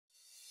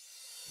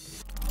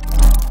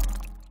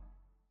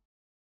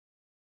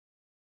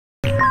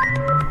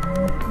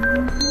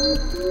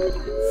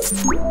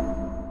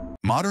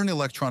Modern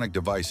electronic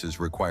devices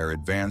require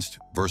advanced,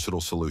 versatile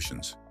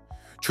solutions.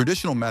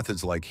 Traditional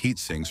methods like heat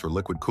sinks or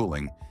liquid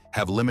cooling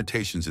have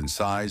limitations in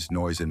size,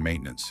 noise, and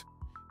maintenance.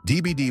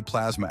 DBD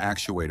plasma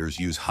actuators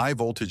use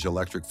high-voltage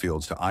electric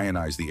fields to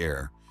ionize the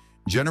air,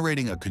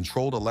 generating a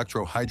controlled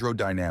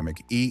electro-hydrodynamic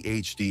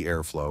EHD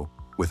airflow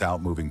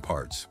without moving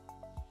parts.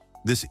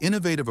 This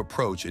innovative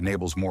approach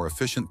enables more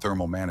efficient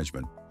thermal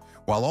management,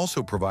 while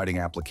also providing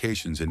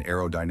applications in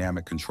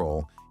aerodynamic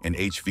control and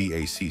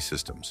HVAC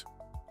systems.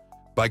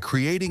 By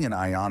creating an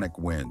ionic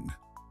wind,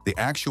 the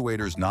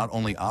actuators not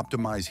only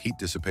optimize heat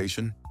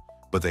dissipation,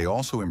 but they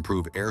also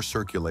improve air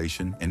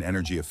circulation and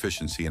energy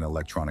efficiency in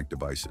electronic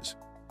devices.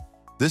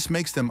 This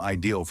makes them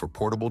ideal for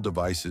portable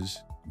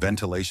devices,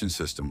 ventilation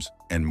systems,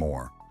 and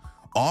more,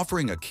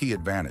 offering a key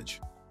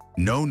advantage: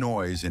 no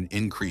noise and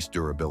increased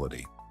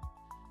durability.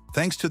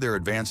 Thanks to their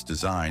advanced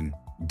design,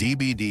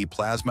 DBD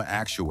plasma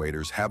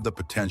actuators have the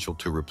potential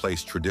to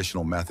replace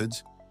traditional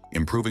methods,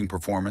 improving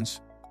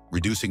performance,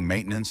 reducing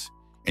maintenance,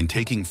 and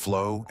taking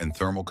flow and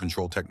thermal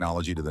control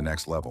technology to the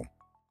next level.